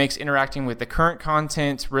that just makes interacting with the current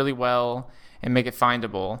content really well and make it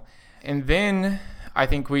findable? And then I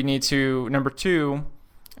think we need to, number 2,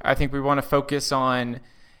 I think we want to focus on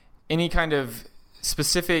any kind of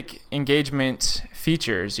specific engagement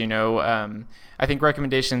features. I think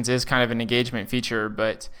recommendations is kind of an engagement feature,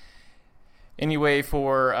 but anyway,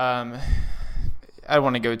 for I don't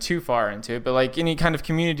want to go too far into it, but like any kind of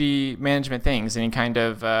community management things, any kind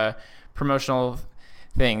of promotional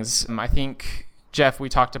things. I think, Jeff, we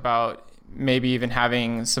talked about maybe even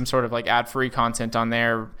having some sort of like ad-free content on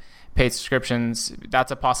there, paid subscriptions.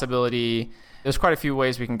 That's a possibility. There's quite a few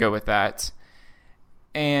ways we can go with that.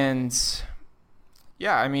 And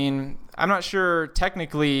yeah, I mean, I'm not sure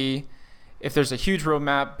technically if there's a huge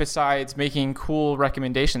roadmap besides making cool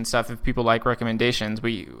recommendation stuff. If people like recommendations,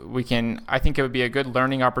 we can, I think it would be a good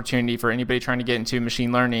learning opportunity for anybody trying to get into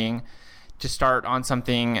machine learning to start on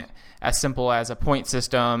something as simple as a point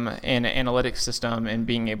system and an analytics system and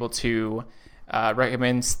being able to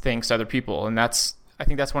recommend things to other people. And I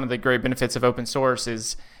think that's one of the great benefits of open source,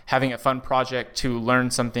 is having a fun project to learn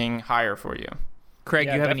something higher for you. Craig,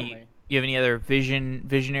 Yeah, you have definitely. any other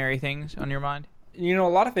visionary things on your mind? A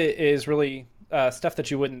lot of it is really stuff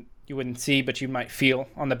that you wouldn't see, but you might feel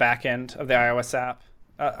on the back end of the iOS app.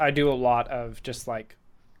 I do a lot of just like,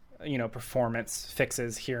 performance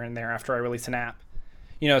fixes here and there after I release an app.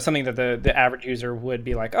 Something that the average user would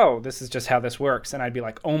be like, oh, this is just how this works. And I'd be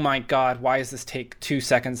like, oh my God, why does this take 2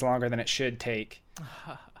 seconds longer than it should take?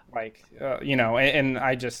 And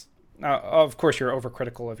I just, of course, you're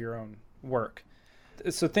overcritical of your own work.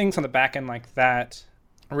 So things on the back end like that,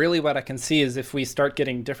 really what I can see is if we start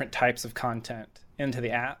getting different types of content into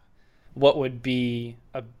the app, what would be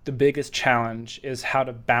the biggest challenge is how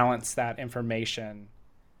to balance that information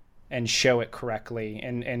and show it correctly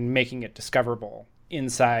and making it discoverable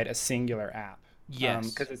inside a singular app.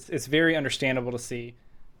 Yes. Because it's very understandable to see,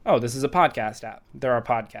 oh, this is a podcast app. There are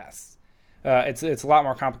podcasts. It's a lot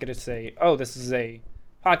more complicated to say, oh, this is a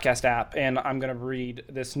podcast app, and I'm going to read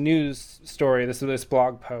this news story, this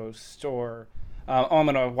blog post, or I'm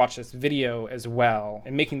going to watch this video as well.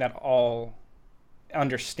 And making that all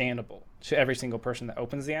understandable to every single person that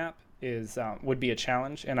opens the app would be a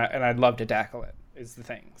challenge, and I'd love to tackle it, is the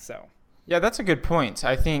thing. So Yeah, that's a good point.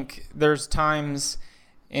 I think there's times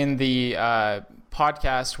in the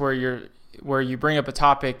podcast where you bring up a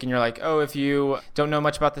topic and you're like, oh, if you don't know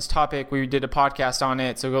much about this topic, we did a podcast on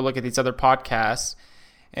it, so go look at these other podcasts.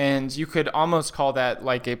 And you could almost call that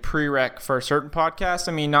like a prereq for a certain podcast.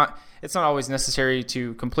 I mean, it's not always necessary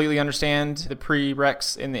to completely understand the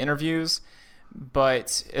prereqs in the interviews,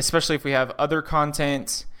 but especially if we have other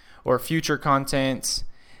content or future content,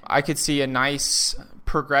 I could see a nice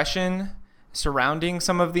progression surrounding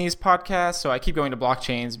some of these podcasts. So I keep going to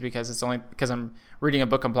blockchains because I'm reading a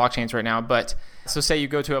book on blockchains right now. But so say you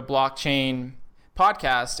go to a blockchain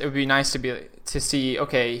podcast, it would be nice to see,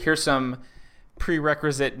 okay, here's some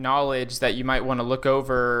prerequisite knowledge that you might want to look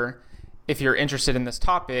over if you're interested in this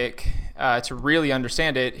topic to really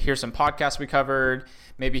understand it. Here's some podcasts we covered.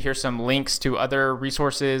 Maybe here's some links to other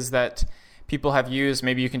resources that people have used,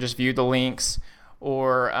 maybe you can just view the links.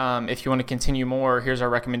 Or if you want to continue more, here's our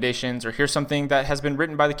recommendations, or here's something that has been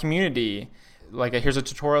written by the community. Like here's a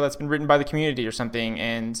tutorial that's been written by the community or something.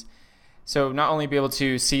 And so not only be able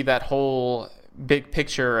to see that whole big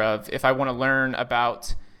picture of if I want to learn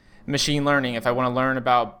about machine learning, if I want to learn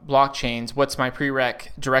about blockchains, what's my prereq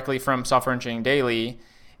directly from Software Engineering Daily?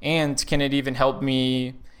 And can it even help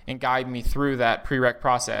me and guide me through that prereq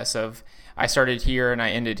process of I started here and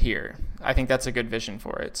I ended here? I think that's a good vision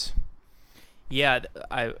for it. Yeah,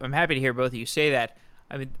 I'm happy to hear both of you say that.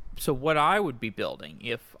 I mean, so what I would be building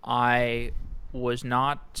if I was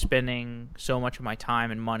not spending so much of my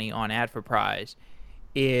time and money on Adforprize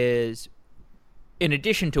is, in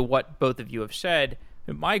addition to what both of you have said,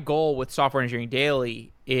 my goal with Software Engineering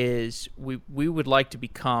Daily is we would like to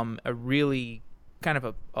become a really kind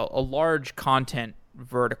of a large content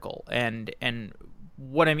vertical. And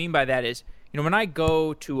what I mean by that is, when I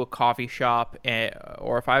go to a coffee shop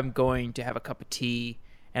or if I'm going to have a cup of tea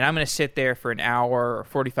and I'm going to sit there for an hour or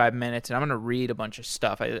 45 minutes and I'm going to read a bunch of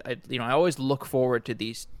stuff, I always look forward to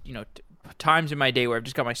these, times in my day where I've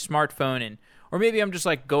just got my smartphone and, or maybe I'm just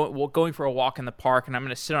like going for a walk in the park and I'm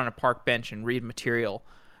going to sit on a park bench and read material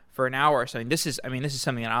for an hour or something. This is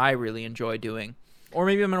something that I really enjoy doing. Or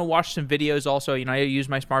maybe I'm going to watch some videos also. I use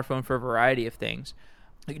my smartphone for a variety of things,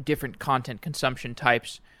 like different content consumption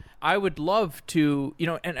types. I would love to,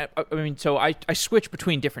 so I switch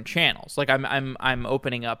between different channels. Like I'm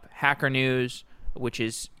opening up Hacker News, which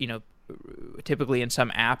is, typically in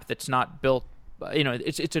some app that's not built,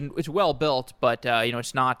 it's well built, but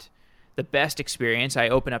it's not the best experience. I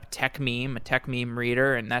open up a tech meme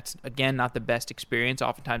reader, and that's again not the best experience.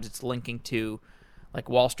 Oftentimes it's linking to like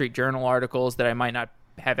Wall Street Journal articles that I might not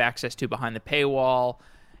have access to behind the paywall.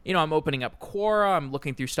 I'm opening up Quora, I'm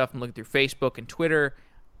looking through stuff, I'm looking through Facebook and Twitter.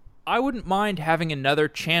 I wouldn't mind having another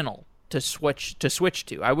channel to switch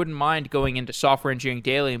to. I wouldn't mind going into Software Engineering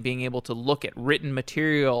Daily and being able to look at written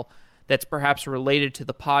material that's perhaps related to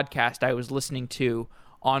the podcast I was listening to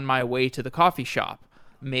on my way to the coffee shop.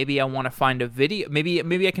 Maybe I want to find a video.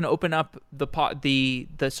 Maybe I can open up the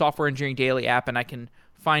Software Engineering Daily app and I can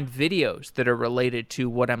find videos that are related to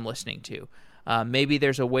what I'm listening to. Maybe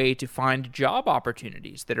there's a way to find job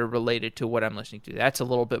opportunities that are related to what I'm listening to. That's a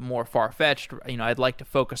little bit more far-fetched. I'd like to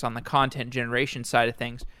focus on the content generation side of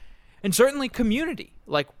things. And certainly community.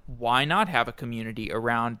 Like, why not have a community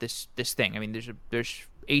around this thing? I mean, there's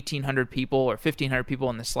 1,800 people or 1,500 people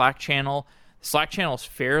in the Slack channel. The Slack channel is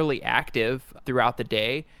fairly active throughout the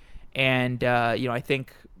day. And, I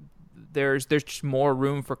think there's just more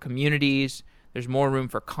room for communities. There's more room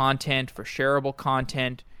for content, for shareable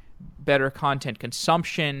content, better content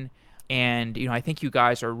consumption. And, I think you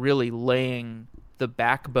guys are really laying the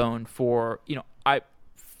backbone for, I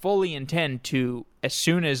fully intend to, as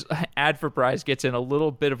soon as Adforprize gets in a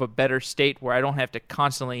little bit of a better state where I don't have to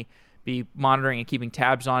constantly be monitoring and keeping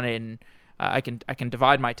tabs on it, and I can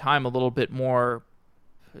divide my time a little bit more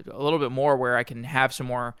where I can have some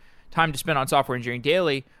more time to spend on Software Engineering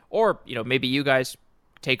Daily, or maybe you guys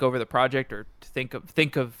take over the project, or think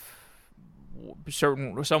of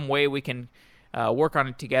some way we can work on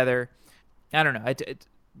it together. I don't know.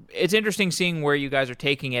 It's interesting seeing where you guys are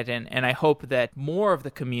taking it, and I hope that more of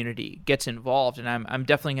the community gets involved, and I'm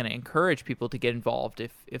definitely going to encourage people to get involved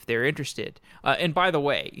if they're interested. And by the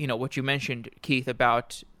way, what you mentioned, Keith,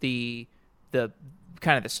 about the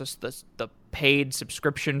kind of the paid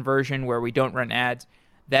subscription version where we don't run ads,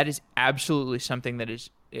 that is absolutely something that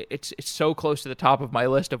is it's so close to the top of my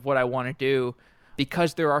list of what I want to do,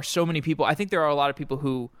 because there are so many people. I think there are a lot of people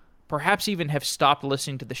who perhaps even have stopped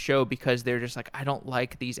listening to the show because they're just like, I don't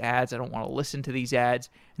like these ads. I don't want to listen to these ads.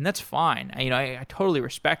 And that's fine. I totally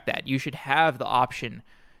respect that. You should have the option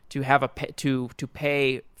to have to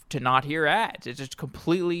pay to not hear ads. It's just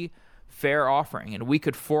completely fair offering. And we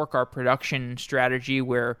could fork our production strategy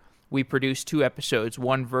where we produce 2 episodes,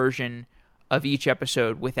 one version of each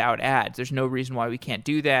episode without ads. There's no reason why we can't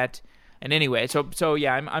do that. And anyway, so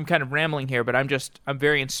yeah, I'm kind of rambling here, but I'm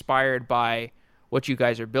very inspired by what you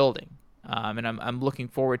guys are building, and I'm looking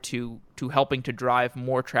forward to helping to drive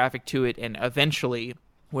more traffic to it, and eventually,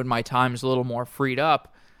 when my time is a little more freed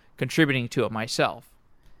up, contributing to it myself.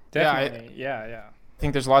 Definitely, yeah. I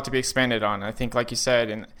think there's a lot to be expanded on. I think, like you said,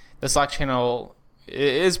 and the Slack channel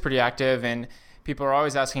is pretty active, and people are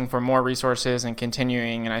always asking for more resources and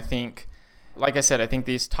continuing. And I think, like I said, I think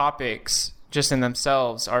these topics just in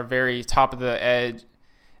themselves are very top of the edge.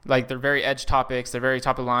 Like, they're very edge topics, they're very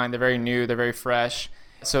top of the line, they're very new, they're very fresh.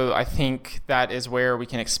 So I think that is where we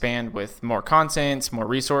can expand with more content, more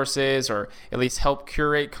resources, or at least help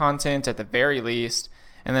curate content at the very least.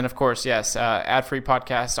 And then, of course, yes, ad-free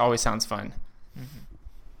podcast always sounds fun.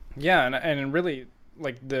 Yeah, and really,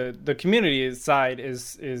 like the community side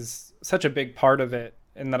is such a big part of it,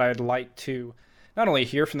 and that I'd like to not only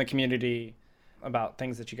hear from the community about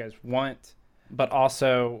things that you guys want, but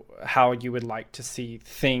also how you would like to see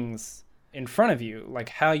things in front of you, like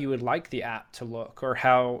how you would like the app to look, or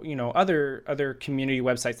how, other community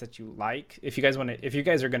websites that you like. If you guys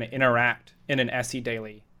are going to interact in an SE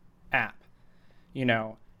Daily app,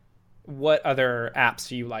 what other apps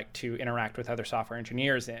do you like to interact with other software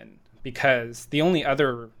engineers in? Because the only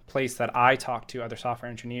other place that I talk to other software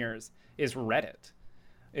engineers is Reddit.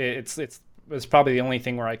 It's probably the only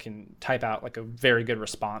thing where I can type out like a very good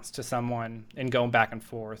response to someone and go back and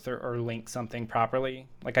forth or link something properly.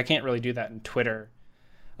 Like I can't really do that in Twitter.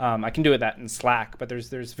 I can do that in Slack, but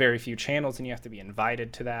there's very few channels, and you have to be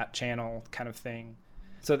invited to that channel kind of thing.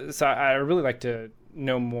 So I really like to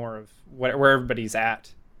know more of where everybody's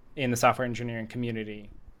at in the software engineering community,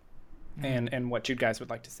 and what you guys would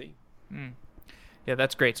like to see. Yeah,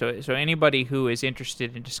 that's great. So anybody who is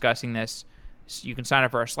interested in discussing this, you can sign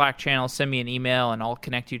up for our Slack channel, send me an email, and I'll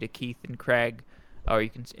connect you to Keith and Craig, or you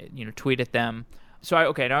can tweet at them. So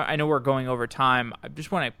I know we're going over time. I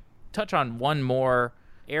just want to touch on one more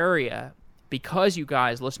area, because you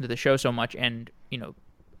guys listen to the show so much, and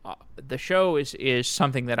the show is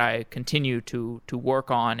something that I continue to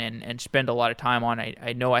work on and spend a lot of time on.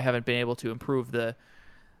 I know I haven't been able to improve the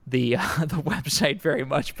website very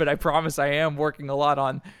much, but I promise I am working a lot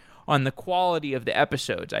on the quality of the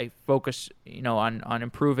episodes. I focus on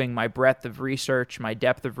improving my breadth of research, my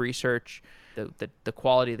depth of research, the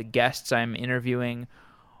quality of the guests I'm interviewing.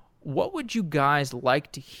 What would you guys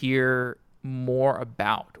like to hear more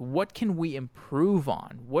about? What can we improve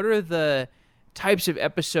on? What are the types of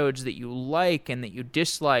episodes that you like and that you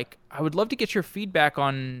dislike? I would love to get your feedback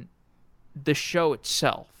on the show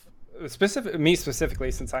itself. Me specifically,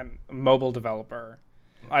 since I'm a mobile developer,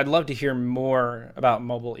 I'd love to hear more about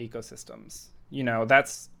mobile ecosystems.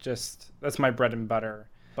 That's my bread and butter.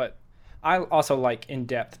 But I also like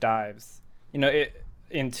in-depth dives,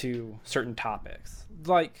 into certain topics,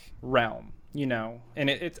 like Realm,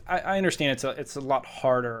 And I understand it's a lot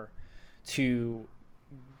harder to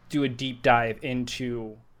do a deep dive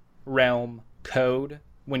into Realm code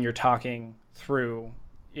when you're talking through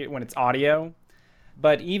it, when it's audio.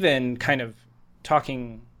 But even kind of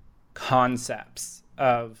talking concepts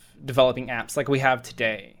of developing apps like we have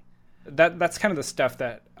today, that's kind of the stuff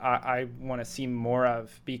that I want to see more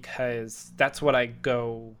of, because that's what I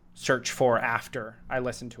go search for after I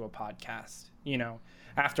listen to a podcast.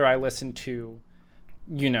 After I listen to,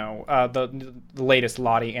 the latest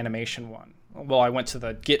Lottie animation one. Well, I went to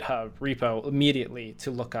the GitHub repo immediately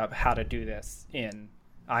to look up how to do this in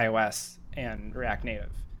iOS and React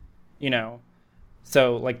Native.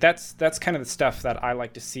 So like that's kind of the stuff that I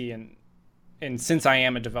like to see, and since I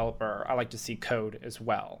am a developer, I like to see code as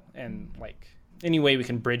well. And like any way we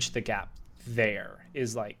can bridge the gap there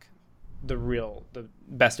is like the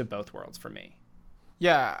best of both worlds for me.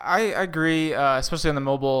 Yeah, I agree, especially on the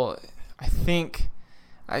mobile. I think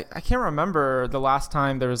I can't remember the last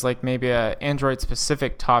time there was like maybe a Android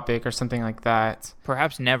specific topic or something like that.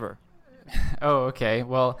 Perhaps never. Oh, okay.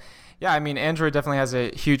 Well, yeah, I mean, Android definitely has a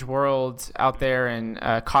huge world out there, and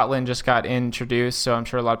Kotlin just got introduced, so I'm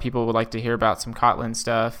sure a lot of people would like to hear about some Kotlin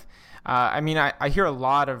stuff. I hear a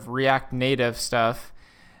lot of React Native stuff,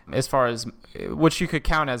 as far as which you could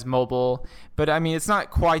count as mobile, but I mean, it's not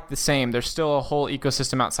quite the same. There's still a whole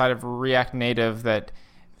ecosystem outside of React Native that,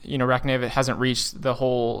 React Native hasn't reached the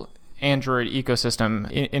whole Android ecosystem.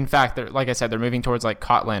 In fact, like I said, they're moving towards like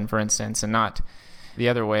Kotlin, for instance, and not the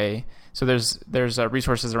other way. So there's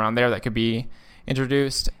resources around there that could be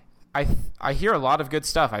introduced. I hear a lot of good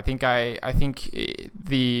stuff. I think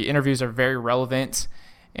the interviews are very relevant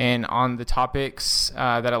and on the topics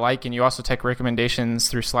that I like, and you also take recommendations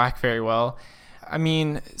through Slack very well. I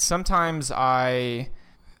mean, sometimes I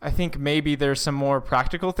think maybe there's some more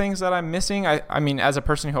practical things that I'm missing. I mean, as a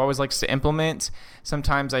person who always likes to implement,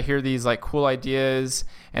 sometimes I hear these like cool ideas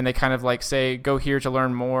and they kind of like say, go here to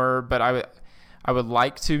learn more, but I would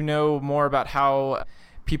like to know more about how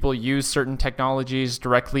people use certain technologies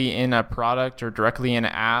directly in a product or directly in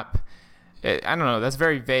an app. I don't know, that's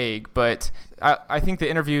very vague, but I think the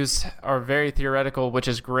interviews are very theoretical, which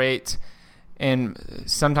is great, and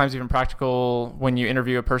sometimes even practical when you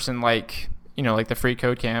interview a person like the Free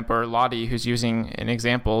Code Camp or Lottie, who's using an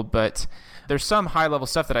example. But there's some high level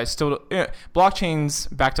stuff that I still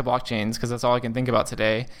blockchains, back to blockchains, because that's all I can think about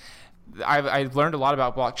today. I've learned a lot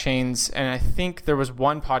about blockchains, and I think there was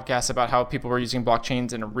one podcast about how people were using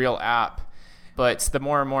blockchains in a real app, But the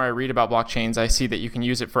more and more I read about blockchains, I see that you can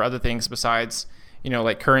use it for other things besides,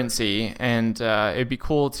 like currency. And it'd be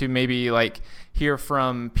cool to maybe like hear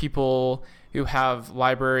from people who have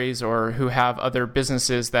libraries or who have other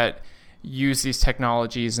businesses that use these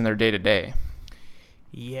technologies in their day-to-day.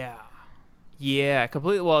 Yeah,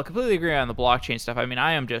 completely agree on the blockchain stuff. I mean,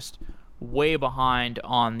 I am just way behind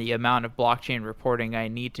on the amount of blockchain reporting I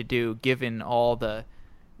need to do, given all the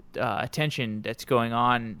attention that's going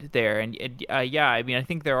on there. And yeah, I mean, I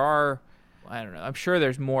think there are, I don't know, I'm sure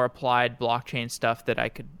there's more applied blockchain stuff that I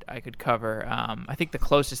could cover. I think the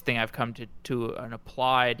closest thing I've come to an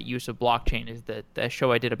applied use of blockchain is the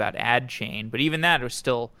show I did about ad chain, but even that was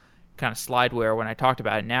still kind of slideware when I talked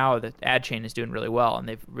about it. Now the ad chain is doing really well, and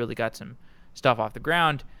they've really got some stuff off the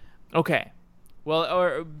ground. Okay,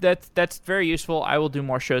 well, that's very useful. I will do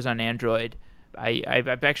more shows on Android.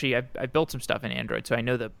 I've built some stuff in Android, so I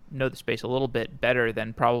know the space a little bit better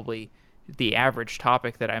than probably the average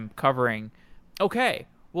topic that I'm covering. Okay,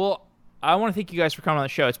 well, I want to thank you guys for coming on the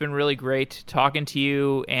show. It's been really great talking to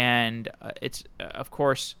you, and it's of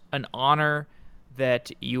course an honor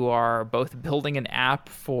that you are both building an app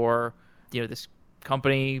for this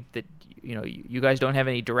company that you guys don't have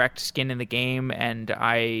any direct skin in the game, and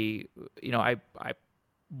I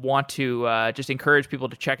want to just encourage people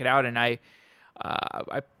to check it out, and I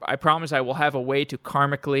promise I will have a way to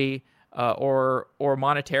karmically or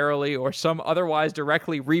monetarily or some otherwise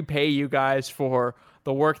directly repay you guys for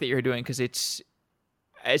the work that you're doing, because it's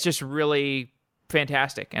just really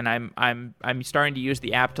fantastic. And I'm starting to use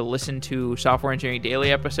the app to listen to Software Engineering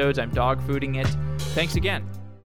Daily episodes. I'm dog fooding it. Thanks again.